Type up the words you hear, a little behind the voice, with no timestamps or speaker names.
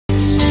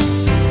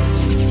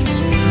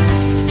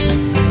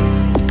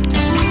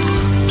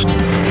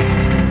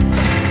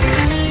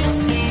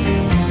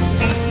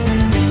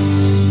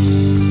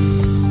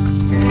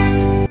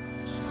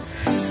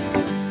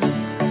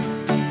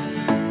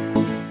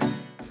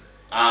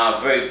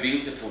A very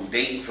beautiful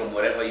day from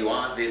wherever you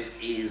are. This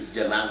is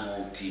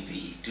Jalango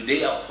TV.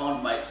 Today I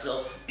found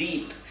myself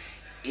deep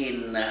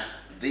in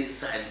these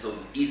sides of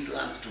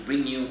Eastlands to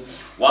bring you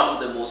one of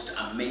the most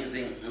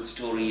amazing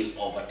story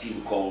of a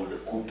team called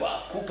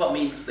Kupa. Kupa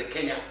means the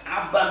Kenya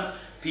Urban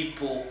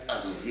People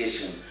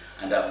Association,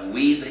 and I'm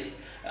with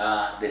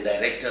the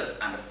directors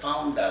and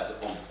founders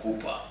of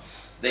Kupa.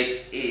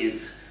 This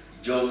is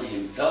John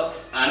himself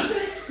and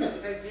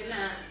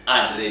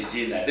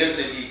Regina.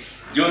 Definitely,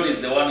 John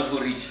is the one who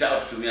reached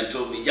out to me and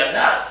told me,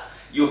 Jalas,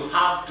 you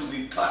have to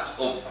be part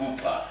of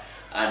Kupa.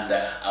 And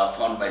I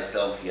found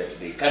myself here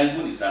today.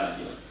 Karibuni sana,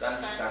 John.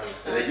 Asante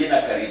sana.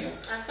 Regina, karibu.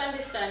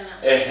 Asante sana.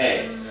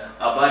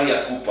 Habari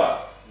ya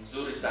Kupa.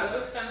 Nzuri sana.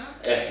 Nzuri sana.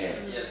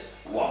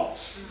 Yes. Wow.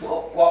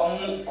 Kwa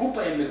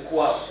Kupa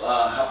imekuwa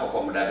hapa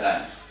kwa muda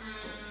gani?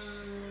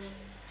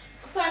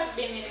 Kupa has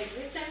been in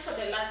existence for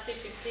the last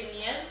 15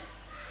 years.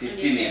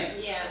 15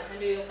 years? Yeah, and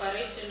we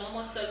operate in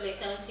almost all the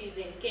counties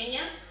in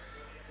Kenya.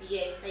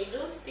 Yes, I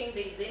don't think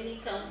there is any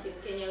county in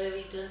Kenya where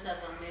we don't have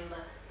a member.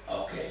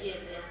 Okay. Yes,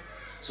 yeah.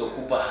 So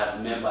Kupa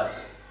has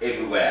members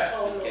everywhere.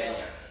 All In over.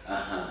 Kenya.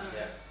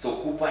 Yes. So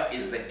Kupa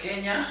is the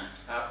Kenya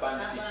Urban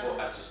People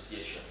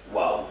Association.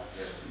 Wow.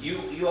 Yes.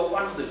 You are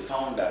one of the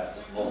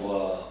founders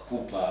of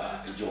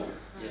Kupa, John.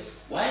 Yes.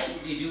 Why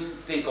did you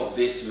think of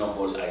this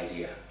noble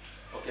idea?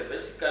 Okay,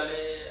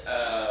 basically,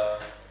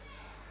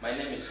 my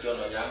name is John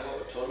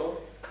Jalango.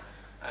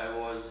 I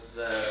was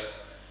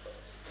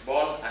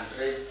born and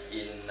raised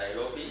in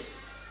Nairobi,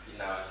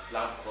 in a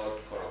slum called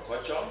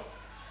Korokocho.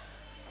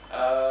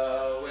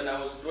 When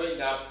I was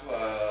growing up,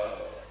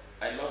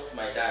 I lost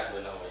my dad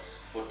when I was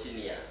 14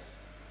 years,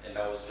 and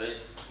I was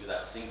raised with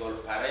a single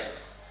parent.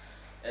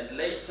 And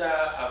later,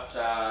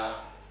 after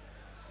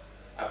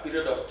a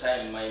period of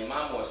time, my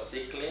mom was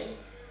sickly,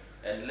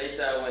 and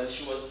later when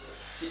she was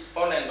sick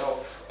on and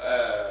off,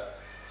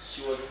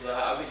 she was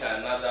having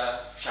another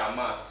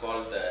chama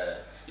called,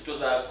 it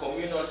was a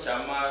communal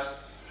chama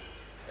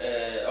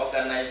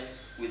organized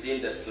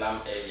within the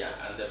slum area,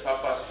 and the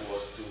purpose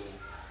was to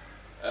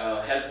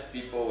help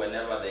people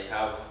whenever they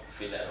have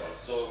funerals.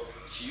 So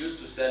she used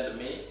to send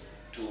me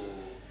to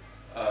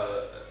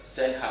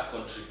send her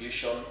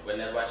contribution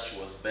whenever she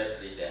was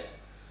bedridden.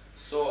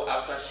 So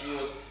after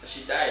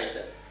she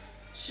died,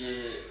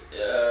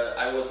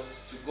 I was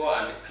to go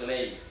and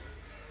claim,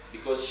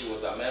 because she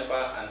was a member,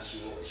 and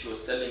she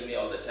was telling me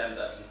all the time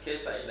that in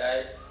case I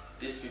die,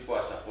 these people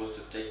are supposed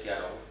to take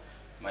care of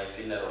my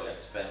funeral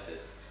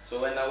expenses. So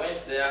when I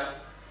went there,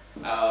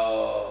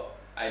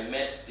 I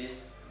met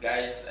these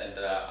guys, and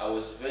I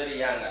was very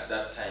young at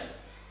that time.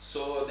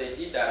 So they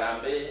did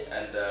Arambe,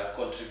 and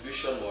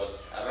contribution was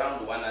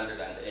around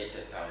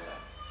 180,000.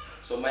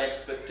 So my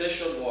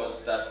expectation was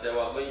that they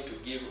were going to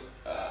give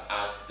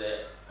us the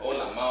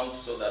whole amount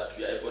so that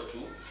we are able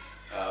to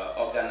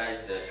organize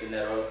the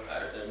funeral,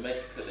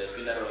 make the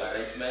funeral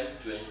arrangements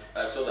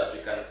so that we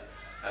can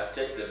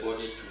take the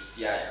body to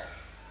Siaya.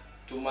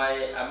 To my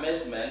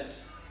amazement,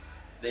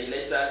 they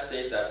later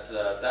said that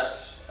that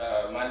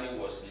money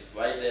was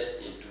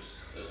divided into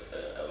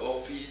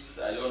office,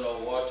 I don't know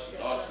what,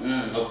 not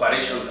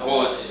Operation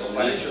cost.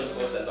 operation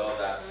cost and all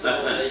that.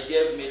 So they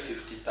gave me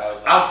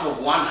 50,000. Out of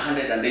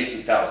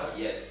 180,000?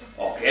 Yes.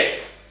 Okay.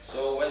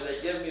 So when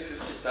they gave me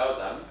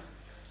 50,000,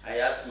 I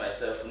asked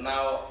myself,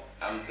 now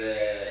I'm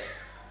the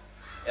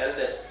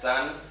eldest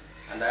son,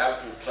 and I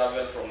have to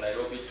travel from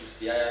Nairobi to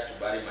Siaya to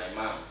bury my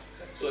mom.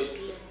 So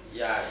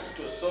it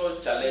was so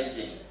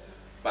challenging.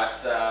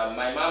 But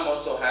my mom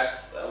also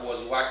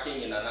was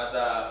working in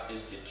another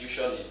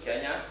institution in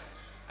Kenya,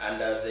 and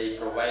they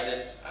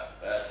provided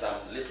some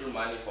little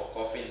money for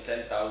coffin,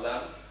 10,000,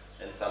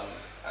 and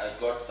I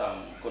got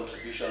some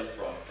contribution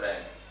from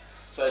friends.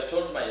 So I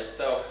told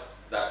myself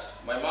that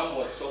my mom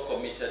was so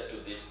committed to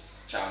this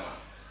chama,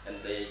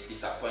 and they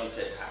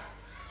disappointed her.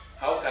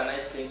 How can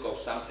I think of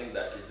something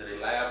that is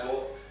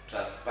reliable,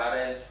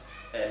 transparent,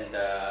 and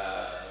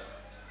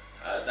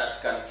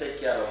that can take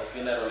care of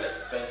funeral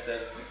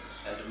expenses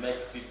and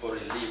make people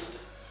relieved?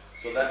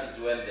 So that is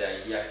when the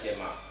idea came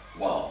up.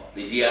 Wow,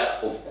 the idea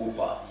of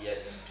Kupa. Yes.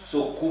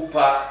 So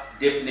Kupa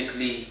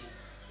definitely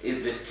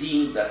is the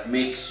team that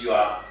makes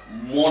your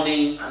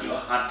mourning and your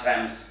hard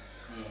times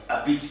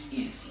a bit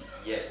easy.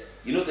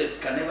 Yes. You know, there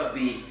can never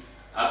be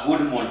a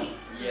good morning.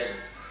 Yes.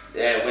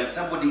 When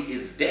somebody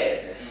is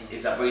dead,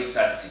 it's a very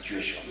sad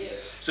situation. Yes.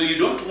 So you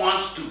don't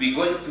want to be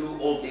going through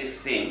all these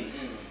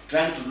things,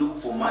 trying to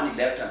look for money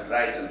left and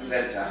right and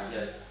center,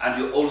 Yes. and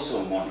you're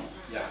also mourning.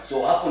 Yeah.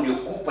 So hapo ndio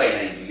Kupa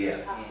inaingilia.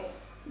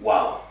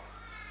 Wow.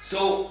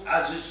 So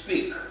as you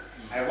speak,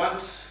 I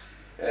want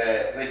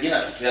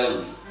Regina to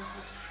tell me,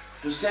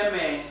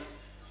 tuseme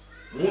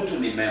mtu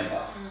ni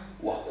member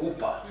wa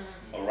Kupa,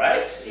 all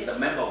right? He's a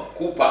member of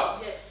Kupa.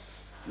 Yes.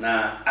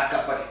 Na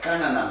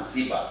akapatikana na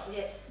msiba.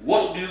 Yes.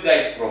 What do you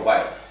guys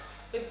provide?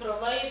 We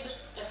provide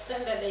a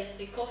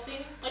standardized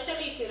coffin.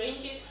 Actually, it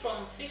ranges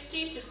from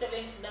 50 to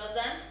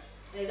 70,000.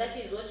 And that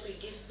is what we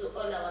give to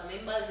all our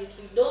members. We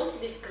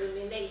don't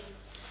discriminate.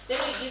 Then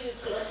we give you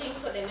clothing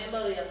for the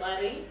member we are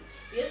burying.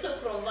 We also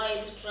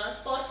provide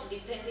transport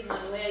depending on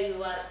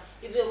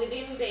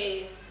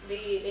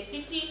the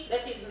city,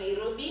 that is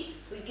Nairobi,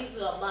 we give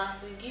you a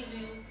bus, we give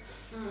you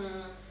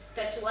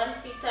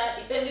 31-seater,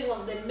 depending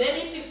on the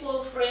many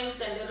people,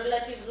 friends and the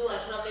relatives who are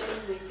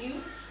traveling with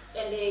you.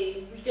 And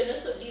we can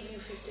also give you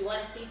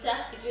 51-seater.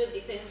 It all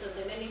depends on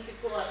the many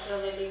people who are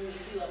traveling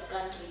with your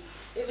country.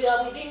 If you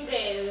are within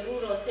the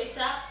rural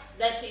setups,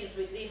 that is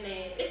within,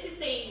 let's just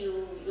say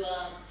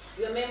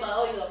your member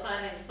or your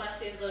parent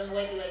passes on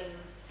while you are in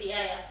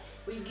Siaya,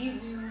 we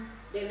give you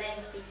the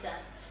 9-seater.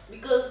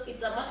 Because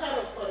it's a matter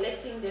of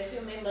collecting the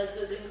few members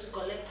who are going to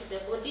collect the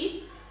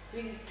body.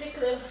 We take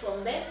them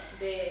from there,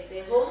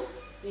 the home,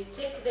 we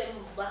take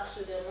them back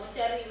to the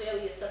mortuary where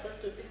we are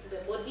supposed to pick the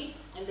body,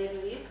 and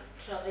then we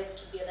travel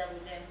together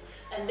with them.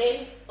 And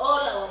then all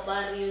our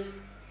burials,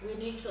 we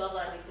need to have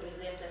a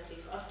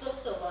representative. I've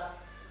talked about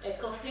a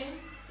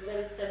coffin,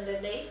 very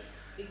standardized.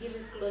 We give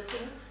you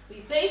clothing.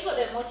 We pay for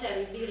the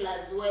mortuary bill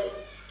as well,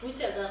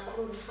 which has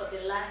accrued for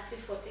the last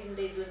 14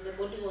 days when the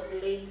body was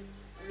laid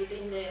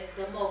within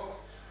the morgue.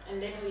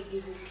 And then we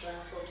give you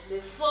transport.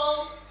 The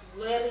 4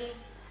 very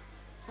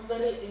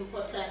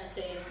important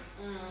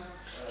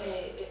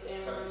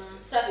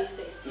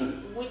services,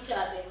 which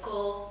are the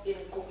core in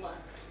Kupa.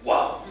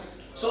 Wow.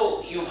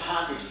 So you've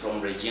heard it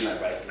from Regina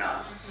right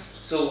now.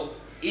 So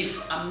if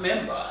a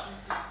member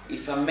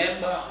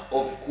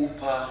of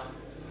Kupa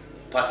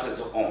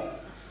passes on,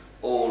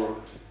 or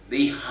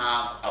they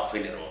have a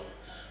funeral,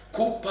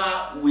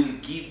 Kupa will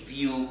give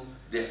you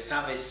the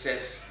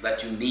services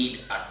that you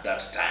need at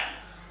that time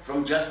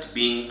from just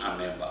being a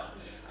member.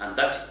 And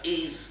that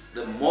is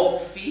the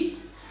morgue fee,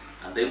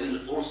 and they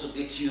will also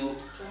get you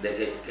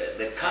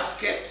the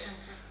casket,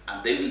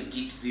 and they will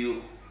give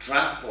you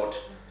transport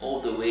all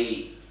the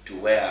way to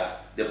where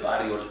the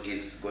burial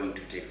is going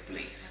to take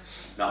place.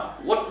 Now,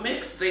 what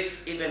makes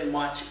this even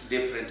much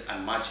different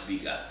and much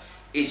bigger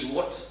is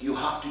what you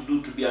have to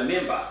do to be a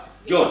member.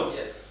 John,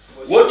 Yes.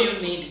 what do you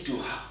need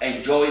to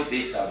enjoy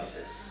these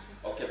services?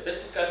 Okay,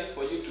 basically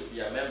for you to be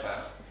a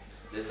member,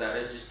 there's a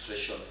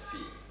registration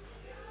fee.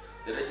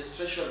 The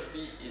registration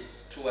fee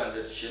is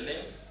 200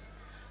 shillings.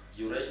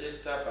 You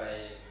register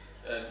by,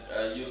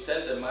 you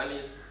send the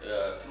money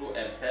through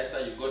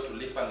M-Pesa. You go to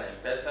Lipa na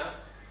M-Pesa,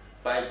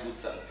 buy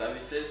goods and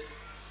services.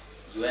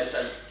 You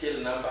enter till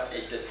number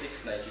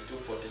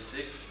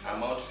 869246,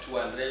 amount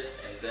 200,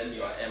 and then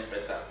your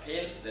M-Pesa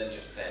PIN, then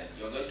you send.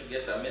 You're going to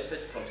get a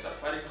message from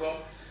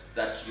Safaricom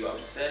that you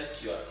have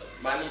sent your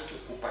money to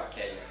Kupa,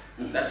 Kenya.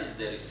 That is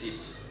the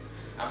receipt.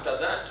 After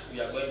that, we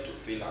are going to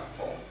fill a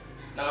form.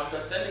 Now, after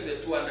sending the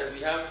 200,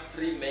 we have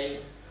 3 main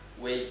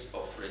ways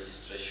of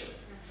registration.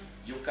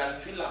 You can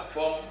fill a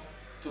form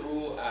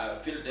through a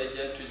field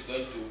agent who is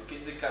going to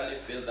physically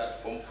fill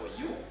that form for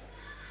you.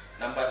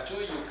 Number 2,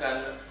 you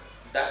can,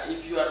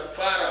 if you are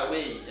far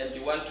away and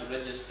you want to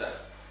register,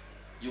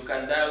 you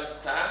can dial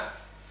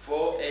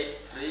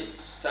 *483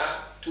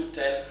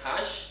 *210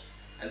 hash,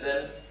 and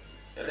then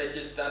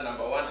register.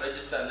 Number 1,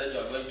 register, and then you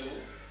are going to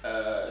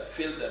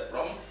fill the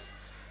prompts.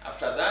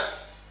 After that,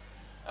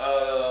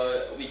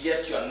 we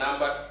get your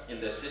number in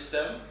the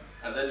system,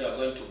 and then you are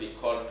going to be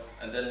called,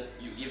 and then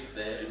you give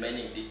the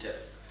remaining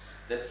details.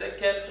 The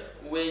second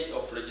way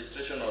of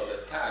registration, or the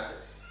third,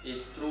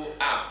 is through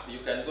app. You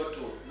can go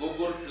to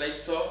Google Play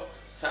Store,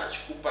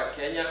 search Kupa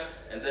Kenya,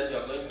 and then you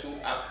are going to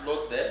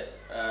upload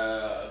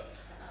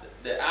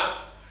the app,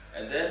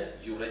 and then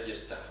you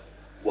register.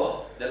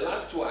 Wow. The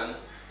last one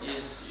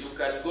is you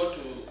can go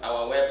to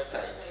our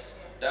website,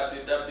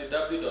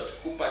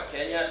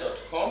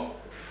 www.kupakenya.com,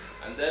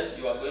 and then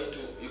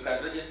you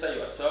can register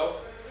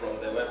yourself from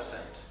the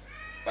website.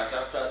 But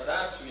after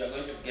that, we are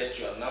going to get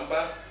your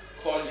number,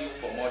 call you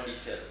for more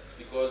details,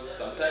 because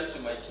sometimes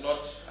you might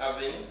not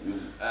having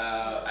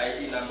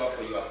ID number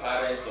for your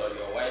parents or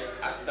your wife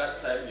at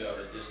that time you are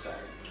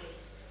registering.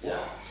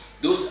 Wow.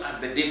 Those are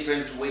the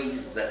different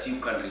ways that you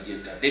can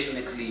register.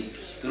 Definitely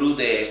through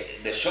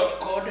the short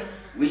code,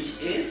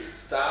 which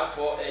is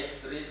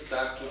 *483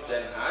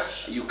 *210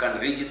 hash. You can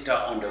register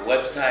on the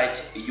website.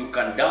 You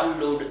can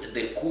download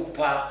the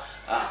Kupa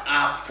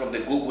app from the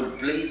Google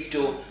Play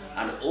Store,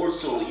 and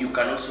also you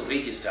can also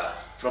register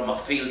from a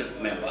field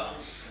member.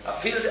 A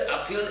field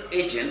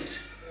agent,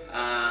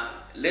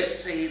 let's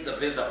say that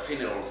there's a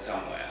funeral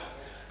somewhere.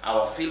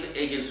 Our field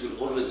agents will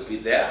always be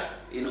there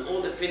in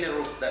all the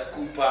funerals that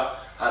Kupa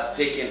has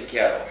taken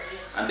care of.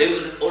 And they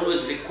will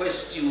always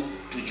request you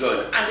to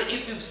join. And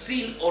if you've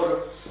seen,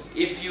 or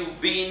if you've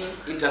been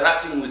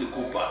interacting with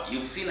Kupa,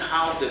 you've seen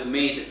how they've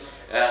made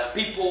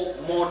people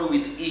mourn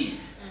with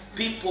ease.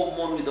 People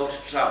mourn without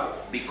trouble,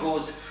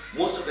 because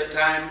most of the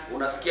time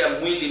unasikia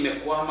mwili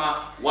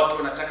imekwama, watu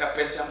wanataka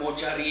pesa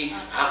mochari,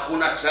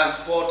 hakuna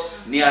transport,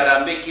 ni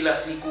harambee kila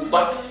siku.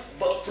 But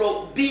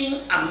from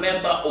being a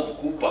member of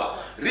Kupa,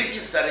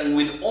 registering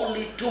with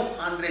only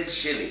 200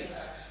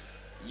 shillings,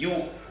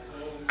 you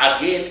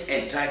again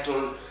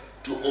entitled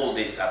to all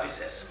these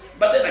services.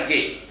 But then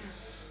again,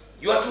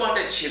 your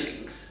 200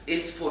 shillings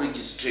is for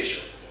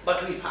registration,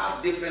 but we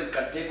have different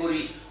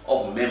category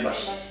of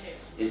membership.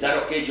 Is that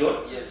okay,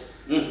 John?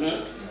 Yes.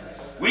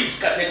 Which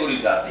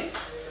categories are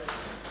these?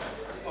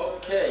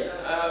 Okay.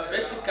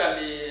 Basically,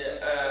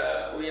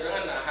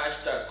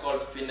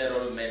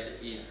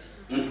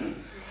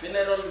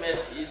 Funeral Made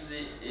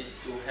Easy is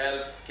to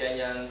help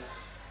Kenyans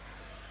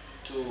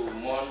to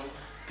mourn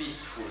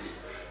peacefully,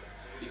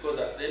 because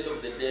at the end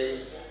of the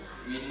day,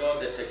 we know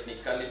the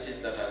technicalities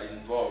that are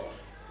involved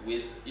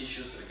with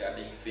issues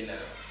regarding funeral.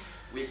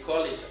 We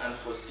call it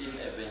unforeseen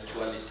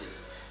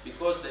eventualities,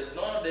 because there's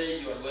no day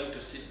you are going to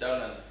sit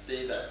down and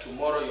say that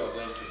tomorrow you are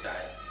going to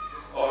die,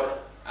 or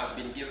I've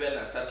been given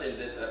a certain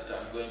date that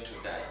I'm going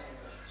to die.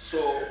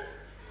 So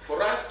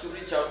for us to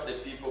reach out to the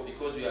people,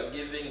 because we are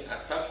giving a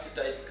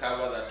subsidized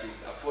cover that is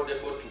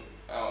affordable to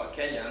our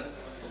Kenyans,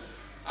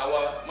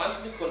 our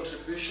monthly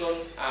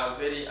contributions are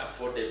very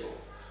affordable.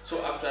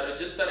 So after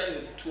registering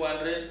with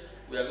 200,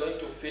 we are going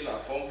to fill a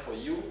form for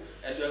you,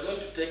 and we are going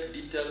to take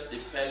details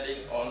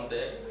depending on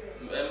the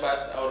members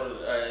or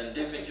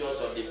individuals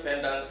or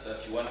dependents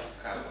that you want to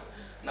cover.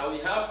 Now we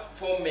have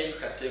 4 main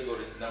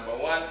categories. Number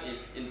 1 is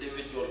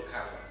individual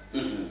cover.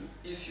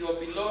 If you are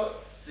below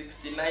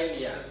 69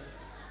 years,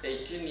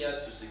 18 years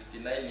to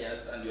 69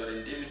 years, and your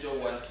individual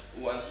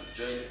who wants to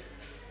join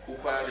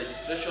Kupa,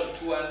 registration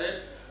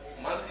 200,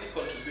 monthly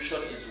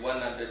contribution is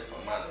 100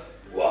 per month.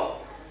 Wow.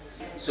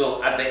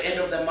 So at the end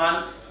of the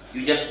month,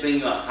 you just bring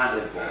your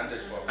 100 bob,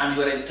 and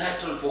you are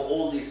entitled for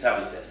all these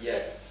services.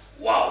 Yes.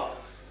 Wow.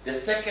 The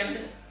second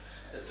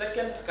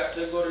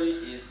category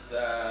is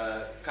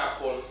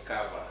couples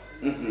cover.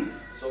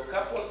 So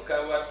couples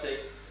cover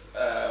takes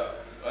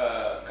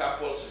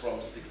couples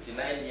from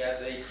 69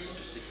 years, 18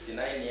 to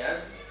 69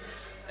 years,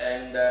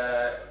 and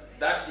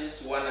that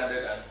is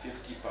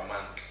 150 per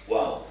month.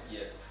 Wow.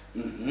 Yes.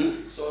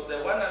 So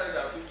the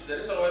 150, the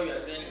reason why we are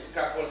saying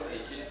couples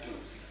 18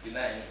 to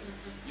 69,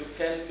 you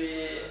can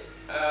be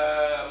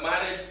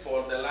married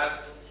for the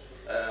last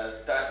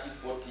 30,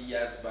 40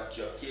 years, but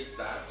your kids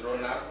are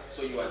grown up,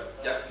 so you are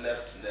just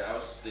left in the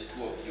house, the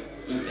two of you,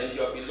 and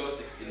you are below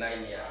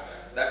 69 years.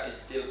 That is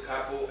still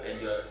couple, and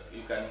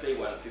you can pay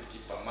 150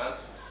 per month.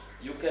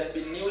 You can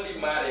be newly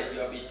married,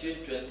 you are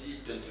between 20,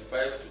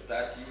 25 to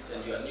 30,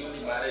 and you are newly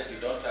married, you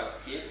don't have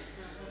kids.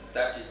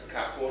 That is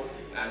couple,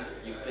 and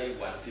you pay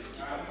 150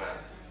 per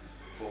month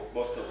for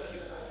both of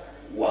you.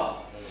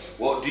 Wow.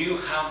 Well, do you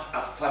have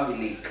a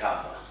family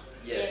cover?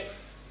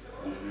 Yes.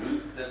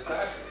 The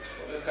third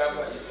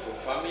cover is for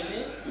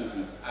family,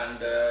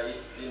 and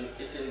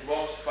it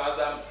involves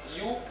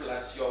you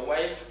plus your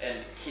wife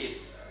and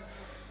kids.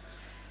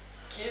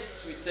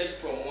 Kids we take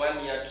from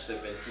 1 year to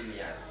 17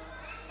 years.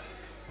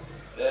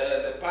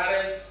 The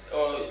parents,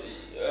 or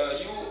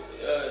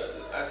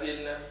as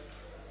in,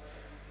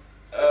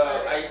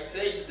 I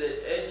said the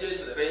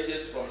ages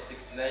ranges from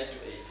 69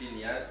 to 18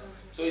 years.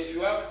 So if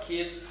you have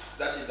kids,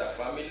 that is a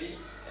family,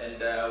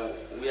 and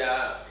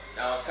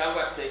our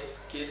cover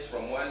takes kids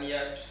from 1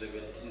 year to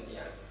 17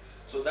 years.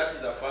 So that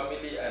is a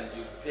family, and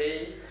you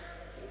pay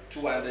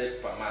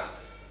 200 per month.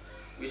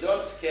 We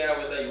don't care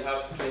whether you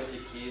have 20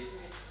 kids,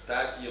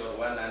 30 or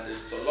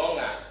 100, so long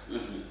as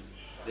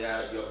they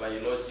are your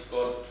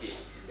biological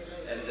kids.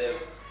 And the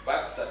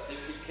birth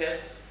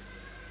certificate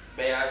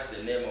bears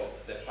the name of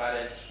the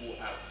parents who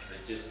have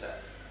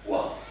registered.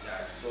 Wow.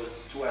 Yeah, so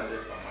it's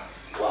 200 per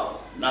month. Wow.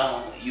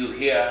 Now you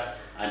hear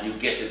and you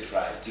get it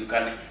right. You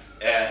can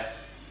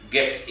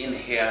get in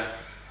here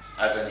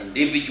as an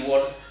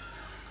individual,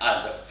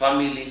 as a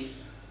family,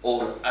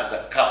 or as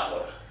a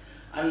couple.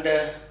 And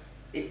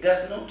it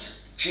does not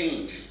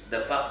change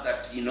the fact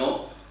that, you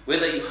know,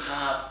 whether you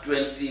have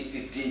 20,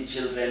 15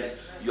 children,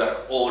 you are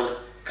all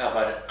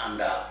covered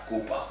under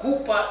Kupa.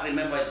 Kupa,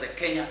 remember, is the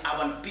Kenya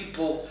Urban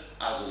People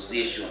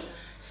Association,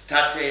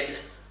 started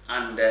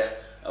and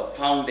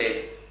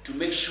founded to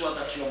make sure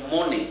that your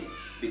mourning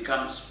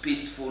becomes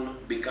peaceful,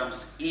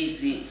 becomes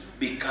easy,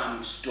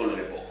 becomes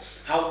tolerable.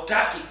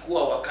 Hautaki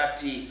kuwa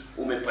wakati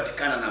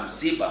umepatikana na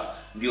msiba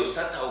ndio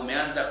sasa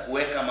umeanza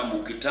kuweka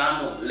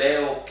mamukitano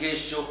leo,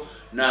 kesho,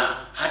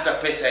 na hata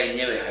pesa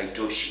yenyewe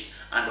haitoshi.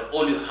 And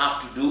all you have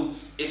to do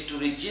is to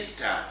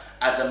register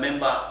as a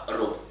member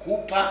of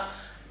Kupa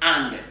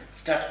and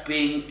start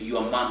paying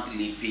your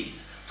monthly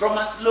fees from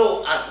as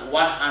low as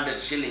 100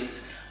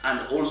 shillings and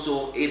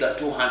also either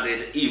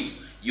 200 if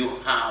you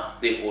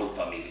have the whole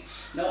family.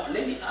 Now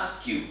let me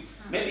ask you,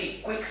 maybe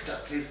quick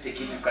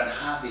statistic if you can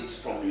have it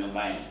from your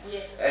mind.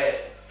 Yes.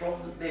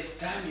 From the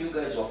time you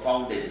guys were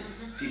founded,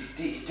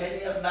 10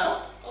 years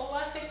now?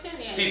 Over 15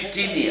 years.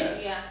 15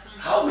 years. Yeah.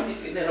 How many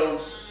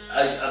funerals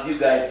have you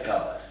guys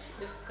covered?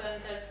 We've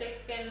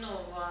taken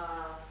over,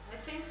 I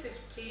think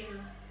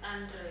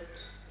 1,500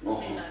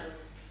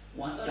 funerals.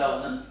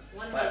 1,500?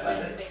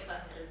 1,500,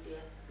 yeah.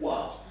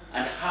 Wow.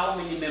 And how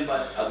many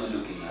members are we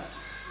looking at?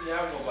 We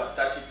have over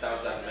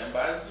 30,000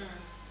 members.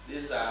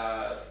 These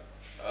are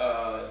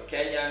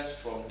Kenyans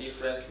from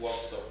different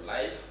walks of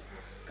life,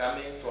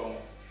 coming from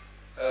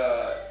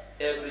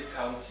every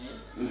county,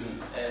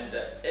 and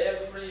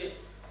every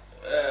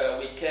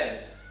weekend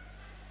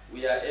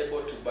we are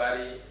able to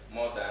bury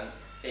more than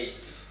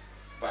 8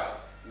 per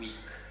week.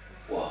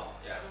 Wow.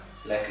 Yeah.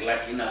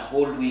 Like in a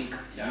whole week?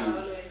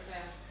 Yeah.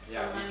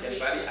 Yeah, we can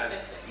bury as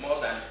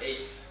more than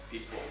 8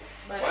 people.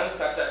 One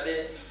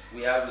Saturday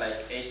we have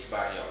like 8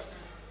 burials.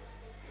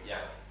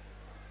 Yeah.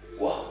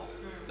 Wow.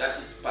 That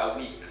is per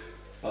week.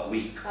 per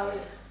week.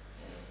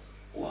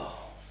 Wow.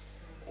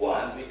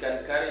 Wow. And we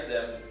can carry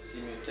them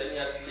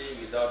simultaneously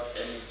without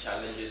any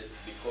challenges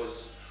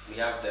because we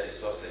have the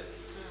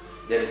resources.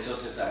 The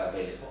resources are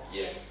available.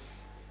 Yes.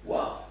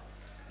 Wow.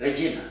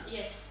 Regina,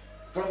 Yes.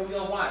 from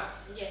your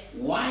words, Yes.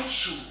 why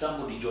should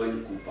somebody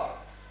join Kupa?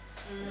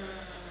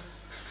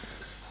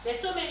 There's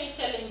so many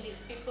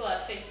challenges people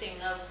are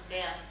facing out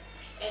there,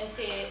 and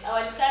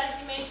our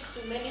encouragement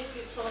to many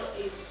people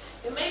is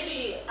you may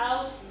be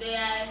out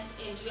there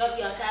and you have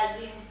your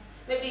cousins,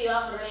 maybe you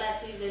have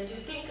relatives, and you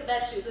think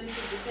that you're going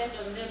to depend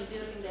on them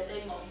during the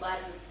time of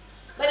burial,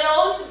 but they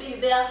won't be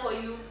there for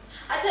you.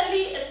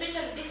 Actually,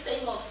 especially this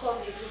time of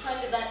COVID, we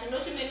find that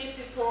not many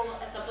people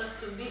are supposed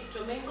to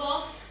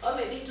mingle or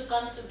maybe to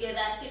come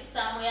together, sit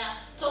somewhere,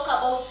 talk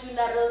about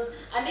funerals,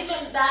 and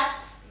even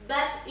that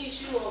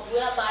issue of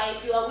whereby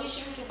you are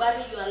wishing to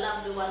bury your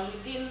loved one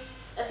within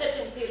a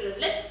certain period.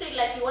 Let's say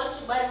like you want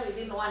to bury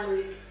within 1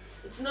 week.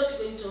 It's not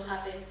going to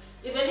happen.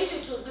 Even if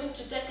it was going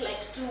to take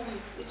like 2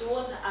 weeks, it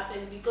won't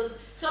happen because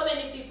so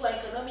many people are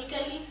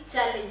economically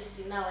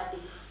challenged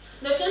nowadays.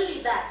 Not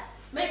only that,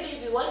 maybe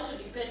if you want to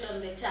depend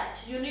on the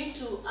church, you need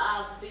to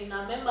have been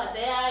a member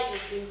there,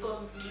 you've been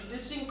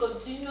contributing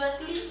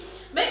continuously.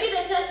 Maybe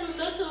the church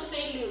will also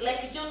fail you,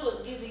 like John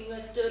was giving you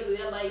a story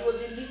whereby he was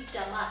in this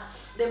chama.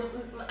 The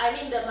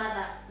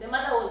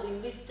mother was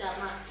in this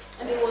chama,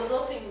 and he was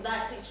hoping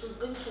that it was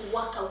going to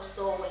work out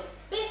so well.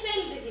 They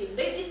failed him,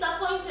 they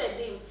disappointed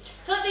him.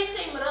 So this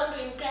time around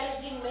we're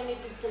encouraging many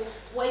people,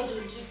 why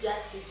don't you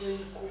just join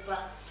Kupa?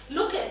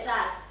 Look at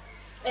us,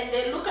 and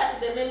then look at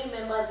the many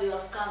members you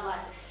have covered.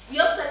 You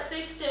have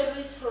success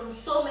stories from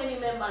so many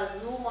members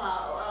whom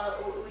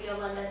we have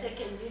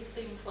undertaken this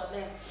thing for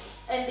them.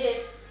 And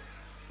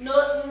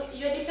no,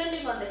 you're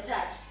depending on the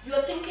church.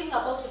 You're thinking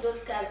about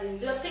those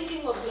cousins. You're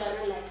thinking of your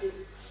relatives.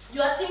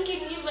 You are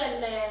thinking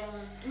even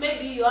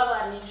maybe you have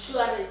an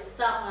insurance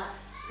somewhere.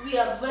 We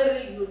are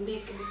very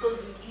unique because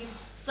we give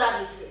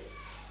services.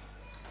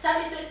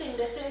 Services in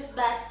the sense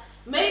that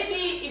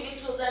maybe if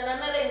it was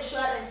another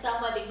insurance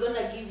somewhere, they're going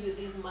to give you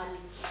this money.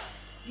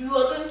 You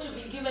are going to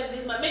be given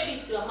this money.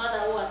 Maybe it's your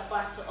mother who has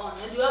passed on,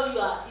 and you had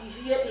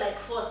like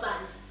 4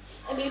 sons.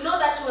 And you know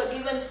that you were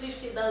given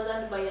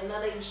 50,000 by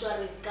another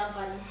insurance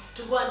company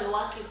to go and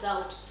work it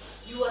out.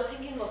 You are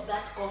thinking of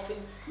that coffin.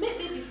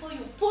 Maybe before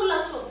you pull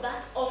out of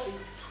that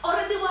office,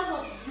 already one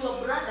of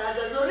your brothers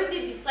has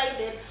already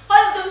decided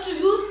how he's going to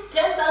use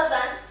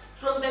 10,000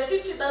 from the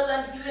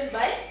 50,000 given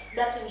by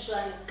that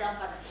insurance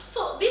company.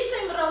 So this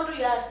time around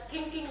we are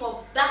thinking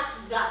of that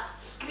gap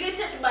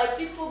created by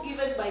people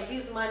given by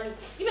this money.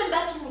 Even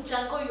that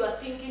muchango you are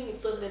thinking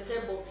it's on the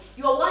table.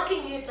 You are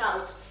working it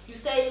out. You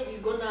say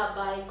we're gonna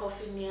buy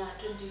coffin near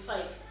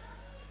 25.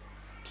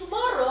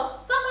 Tomorrow,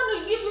 someone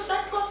will give you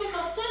that coffin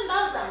of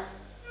 10,000.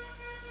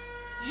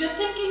 You're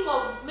thinking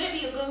of maybe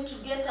you're going to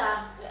get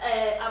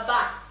a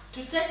bus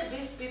to take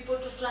these people,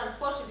 to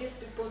transport these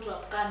people to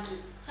a country.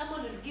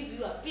 Someone will give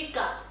you a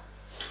pickup.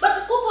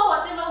 But Kupa,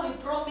 whatever we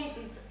promise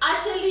is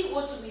actually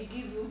what we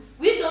give you.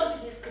 We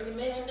don't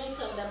discriminate on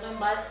the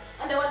members,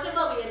 and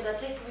whatever we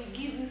undertake, we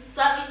give you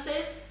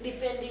services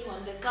depending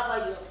on the cover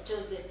you have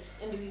chosen.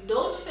 And we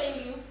don't fail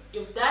you.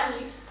 You've done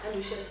it, and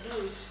we shall do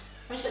it.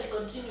 We shall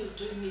continue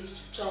doing it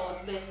to our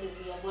best as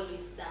we have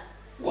always done.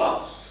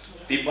 Wow.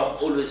 People have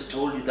always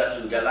told you that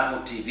on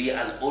Jalango TV,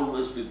 I'll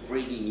always be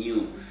bringing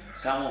you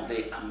some of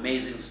the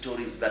amazing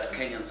stories that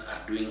Kenyans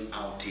are doing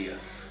out here.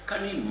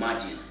 Can you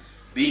imagine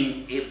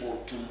being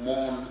able to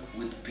mourn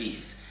with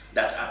peace,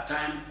 that at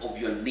time of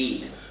your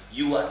need,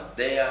 you are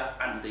there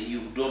and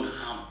you don't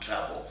have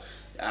trouble.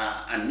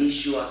 An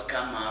issue has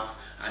come up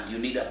and you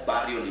need a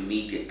burial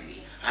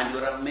immediately, and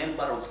you're a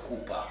member of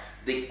Kupa.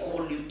 They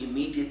call you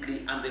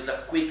immediately and there's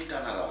a quick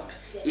turnaround.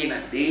 Yes. In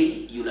a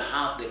day, you'll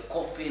have the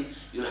coffin,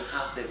 you'll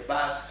have the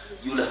bus, yes,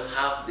 you'll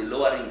have the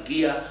lowering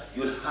gear,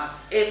 you'll have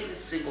every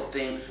single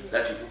thing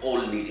that you've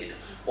all needed.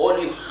 All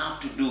you have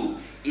to do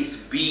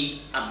is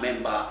be a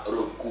member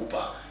of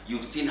Kupa.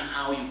 You've seen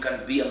how you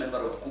can be a member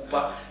of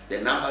Kupa.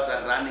 The numbers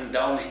are running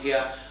down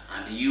here,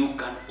 and you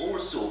can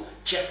also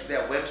check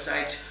their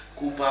website,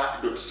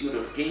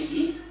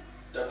 kupa.co.ke.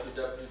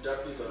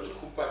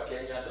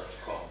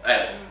 www.kupakenya.com.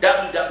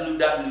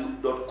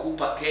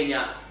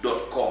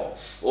 www.kupakenya.com.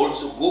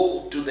 Also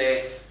go to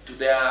the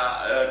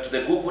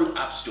Google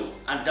App Store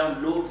and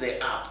download the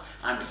app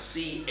and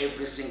see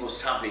every single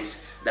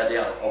service that they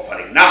are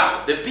offering.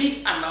 Now, the big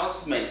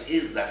announcement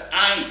is that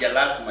I,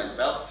 Jalas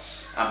myself,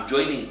 I'm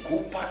joining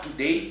Kupa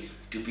today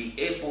to be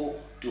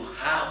able to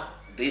have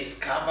this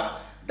cover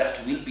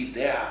that will be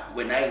there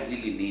when I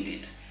really need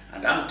it.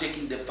 And I'm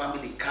taking the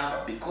family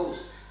cover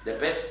because the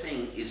best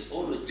thing is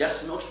always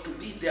just not to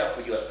be there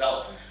for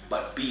yourself,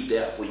 but be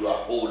there for your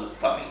whole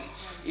family.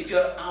 If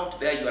you're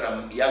out there, you're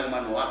a young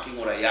man working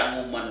or a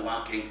young woman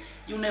working,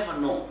 you never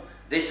know.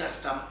 These are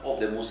some of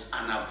the most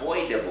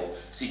unavoidable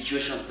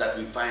situations that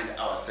we find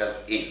ourselves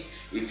in.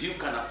 If you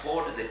can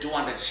afford the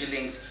 200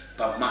 shillings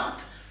per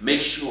month,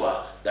 make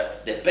sure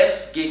that the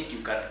best gift you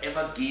can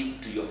ever give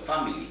to your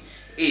family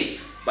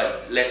is by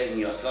letting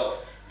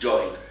yourself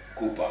join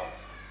Kupa.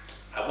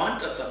 I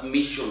want a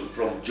submission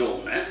from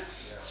John,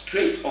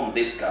 straight on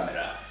this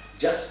camera,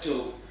 just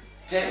to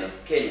tell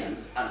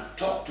Kenyans and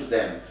talk to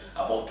them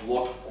about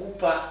what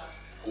Kupa,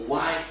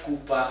 why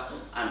Kupa,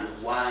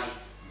 and why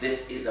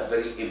this is a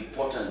very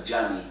important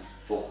journey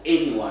for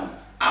anyone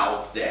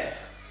out there.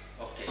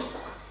 Okay.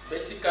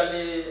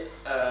 Basically,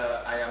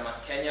 I am a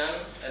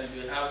Kenyan, and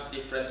we have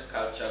different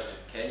cultures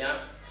in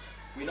Kenya.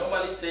 We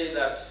normally say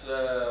that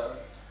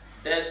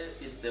death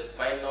is the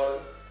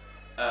final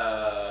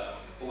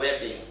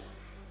wedding.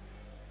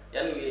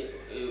 And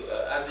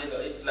as in,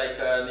 it's like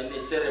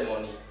a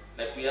ceremony.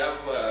 Like we have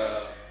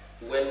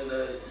when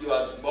you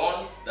are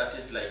born, that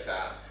is like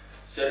a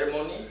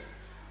ceremony.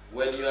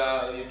 When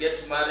you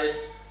get married,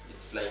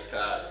 it's like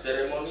a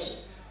ceremony.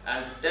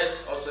 And death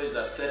also is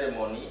a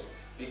ceremony,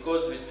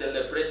 because we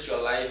celebrate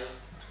your life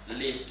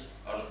lived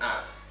on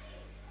earth.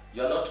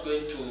 You're not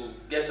going to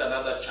get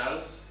another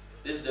chance.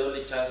 This is the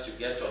only chance you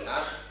get on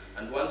earth.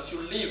 And once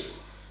you leave,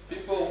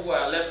 people who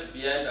are left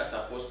behind are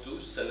supposed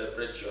to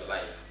celebrate your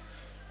life.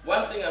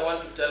 One thing I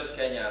want to tell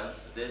Kenyans,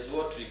 there's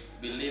what we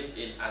believe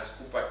in as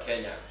Kupa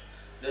Kenya.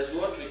 There's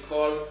what we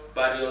call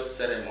burial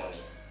ceremony.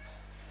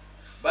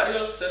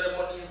 Burial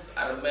ceremonies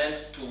are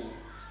meant to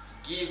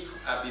give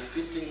a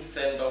befitting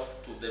send-off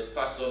to the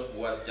person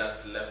who has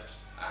just left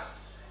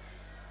us.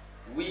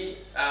 We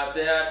are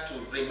there to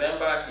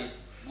remember his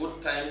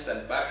good times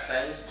and bad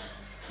times.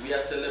 We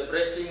are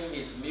celebrating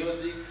his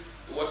music,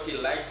 what he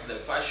liked, the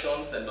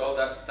fashions and all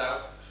that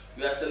stuff.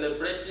 We are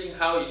celebrating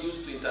how he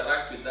used to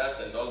interact with us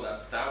and all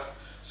that stuff.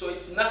 So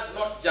it's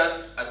not just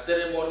a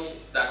ceremony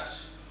that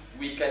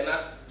we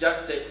cannot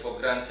just take for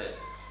granted.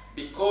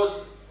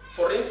 Because,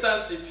 for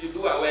instance, if you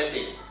do a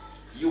wedding,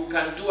 you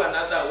can do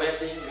another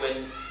wedding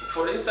when,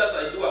 for instance,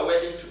 I do a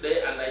wedding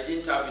today and I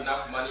didn't have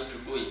enough money to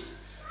do it.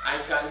 I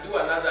can do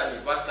another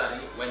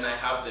anniversary when I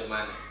have the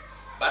money.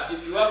 But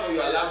if you have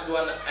your loved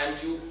one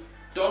and you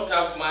don't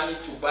have money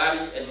to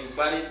bury and you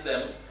bury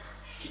them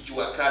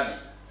kijuakali,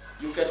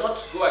 you cannot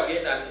go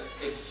again and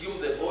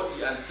exhume the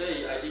body and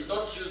say, I did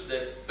not use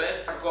the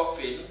best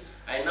coffin,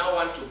 I now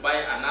want to buy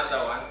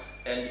another one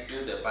and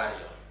do the burial.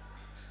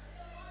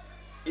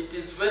 It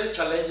is very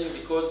challenging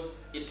because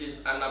it is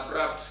an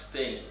abrupt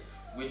thing.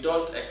 We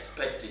don't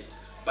expect it,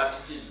 but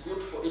it is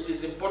good for, it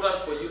is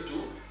important for you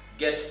to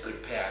get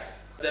prepared.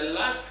 The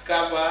last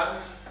cover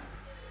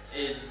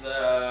is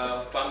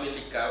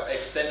family cover,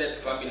 extended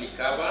family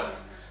cover.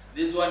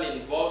 This one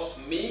involves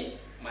me,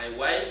 my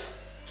wife,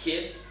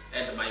 kids,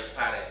 and my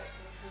parents.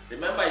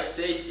 Remember I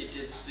said it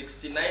is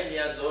 69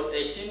 years old,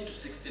 18 to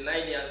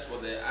 69 years for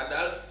the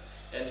adults,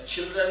 and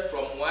children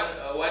from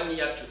 1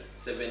 year to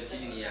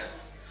 17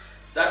 years.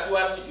 That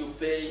one you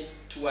pay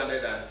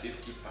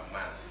 250 per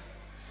month.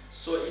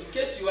 So in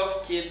case you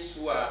have kids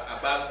who are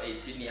above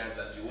 18 years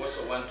and you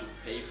also want to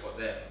pay for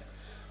them,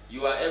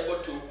 you are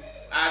able to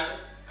add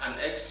an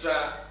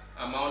extra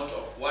amount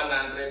of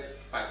 100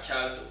 per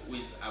child who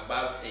is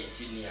above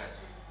 18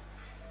 years.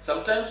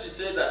 Sometimes you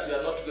say that you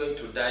are not going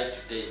to die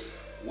today.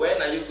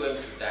 When are you going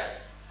to die?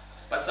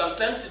 But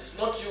sometimes it's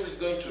not you who is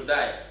going to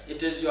die.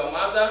 It is your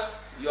mother,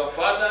 your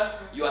father,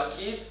 your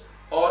kids,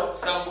 or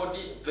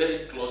somebody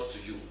very close to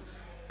you.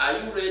 Are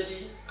you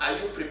ready? Are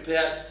you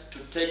prepared to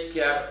take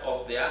care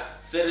of their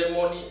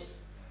ceremony?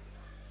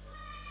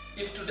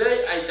 If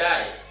today I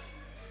die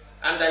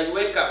and I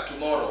wake up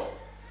tomorrow,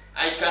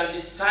 I can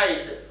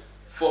decide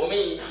for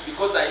me,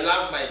 because I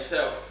love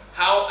myself,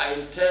 how I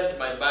intend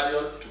my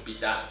burial to be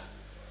done.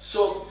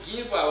 So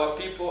give our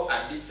people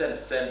a decent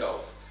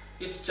send-off.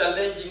 It's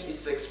challenging,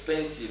 it's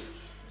expensive.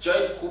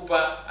 Join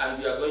Kupa and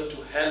we are going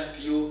to help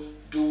you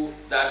do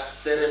that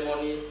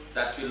ceremony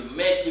that will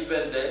make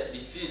even the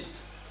deceased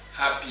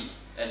happy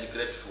and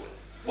grateful.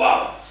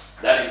 Wow,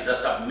 that is a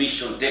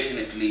submission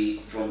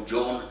definitely from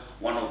John,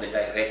 one of the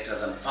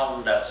directors and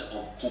founders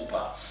of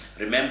Kupa.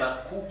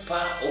 Remember,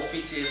 Kupa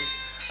offices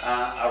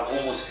are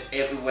almost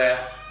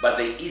everywhere, but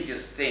the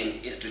easiest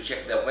thing is to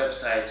check their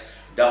website,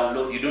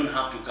 download. You don't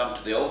have to come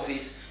to the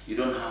office, you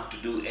don't have to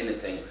do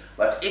anything.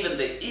 But even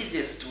the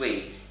easiest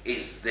way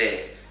is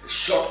the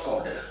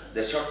shortcode.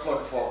 The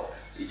shortcode for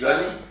the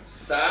journey.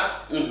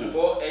 Star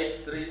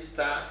 483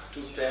 star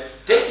 210.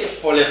 Take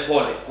it pole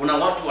pole. Kuna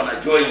watu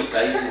wanajoin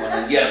saizi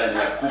wanaingia ndani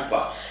ya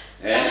Kupa.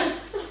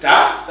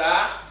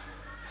 Star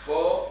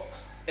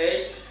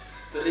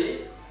 483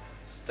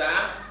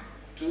 star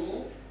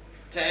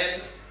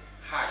 210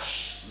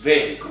 hash.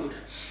 Very good.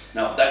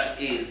 Now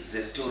that is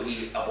the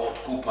story about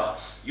Kupa.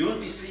 You'll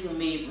be seeing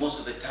me most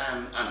of the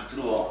time and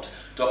throughout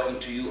talking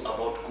to you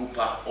about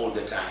Kupa all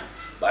the time.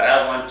 But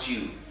I want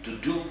you to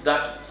do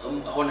that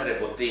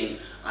honorable thing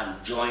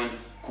and join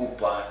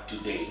Kupa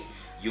today.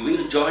 You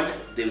will join,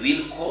 they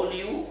will call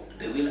you,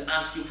 they will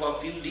ask you for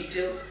a few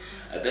details.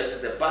 This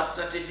is the birth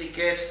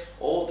certificate,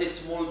 all the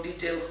small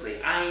details,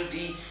 the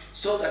ID,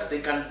 so that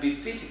they can be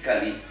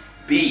physically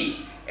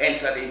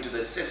entered into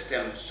the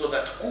system, so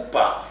that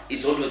Kupa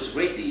is always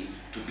ready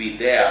to be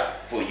there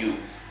for you.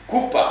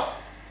 Kupa,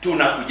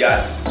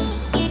 tunakujali.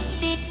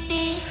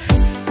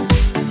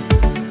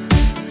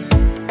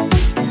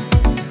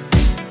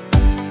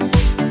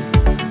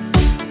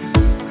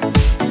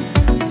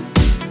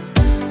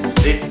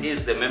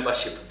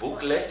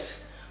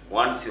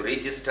 Once you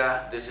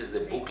register, this is the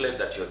booklet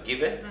that you're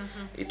given.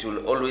 It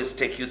will always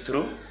take you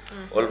through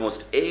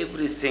almost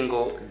every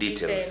single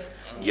details.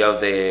 You have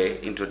the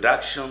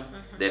introduction,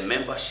 the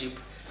membership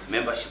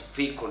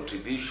fee,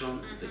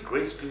 contribution, the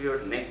grace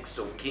period, next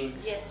of kin,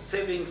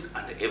 savings,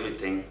 and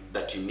everything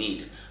that you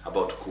need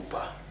about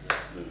Kupa.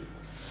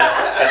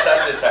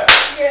 Asante sana.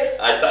 Yes.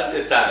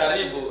 Asante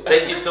sana.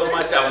 Thank you so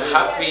much. I'm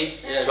happy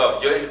to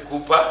have joined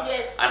Kupa.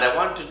 Yes. And I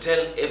want to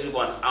tell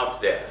everyone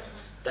out there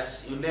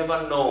that you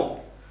never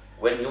know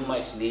when you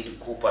might need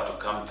Kupa to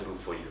come through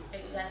for you.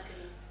 Exactly.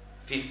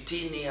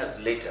 15 years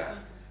later,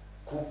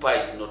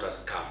 Kupa is not a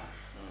scam.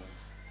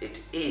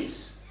 It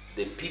is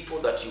the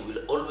people that you will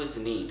always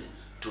need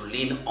to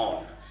lean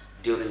on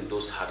during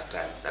those hard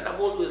times. And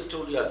I've always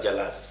told you as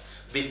Jalas,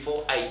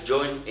 before I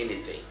join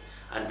anything,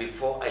 and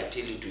before I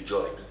tell you to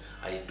join,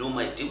 I do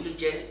my due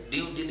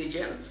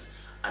diligence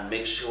and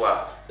make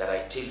sure that I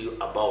tell you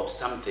about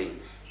something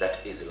that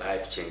is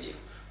life-changing.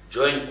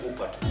 Join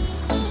Kupa too.